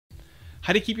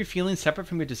How do you keep your feelings separate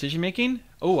from your decision making?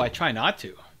 Oh, I try not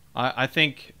to. I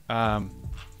think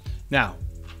now.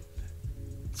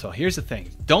 So here's the thing: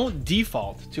 don't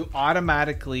default to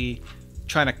automatically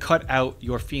trying to cut out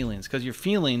your feelings, because your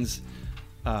feelings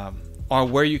are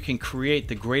where you can create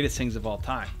the greatest things of all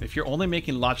time. If you're only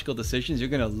making logical decisions, you're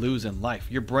going to lose in life.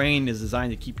 Your brain is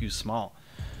designed to keep you small.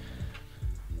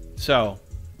 So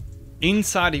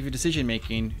inside of your decision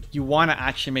making, you want to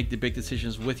actually make the big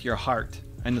decisions with your heart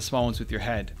and the small ones with your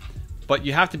head. But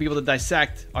you have to be able to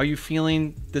dissect, are you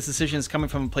feeling this decision is coming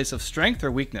from a place of strength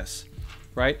or weakness,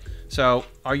 right? So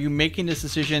are you making this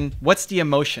decision? What's the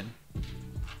emotion?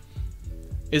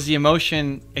 Is the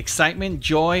emotion excitement,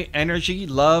 joy, energy,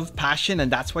 love, passion,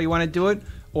 and that's why you want to do it?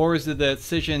 Or is it the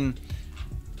decision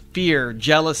fear,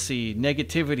 jealousy,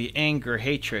 negativity, anger,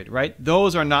 hatred, right?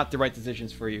 Those are not the right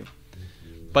decisions for you.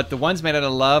 But the ones made out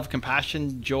of love,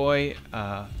 compassion, joy,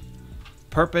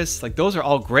 purpose, like those are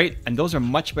all great, and those are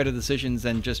much better decisions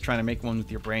than just trying to make one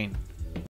with your brain.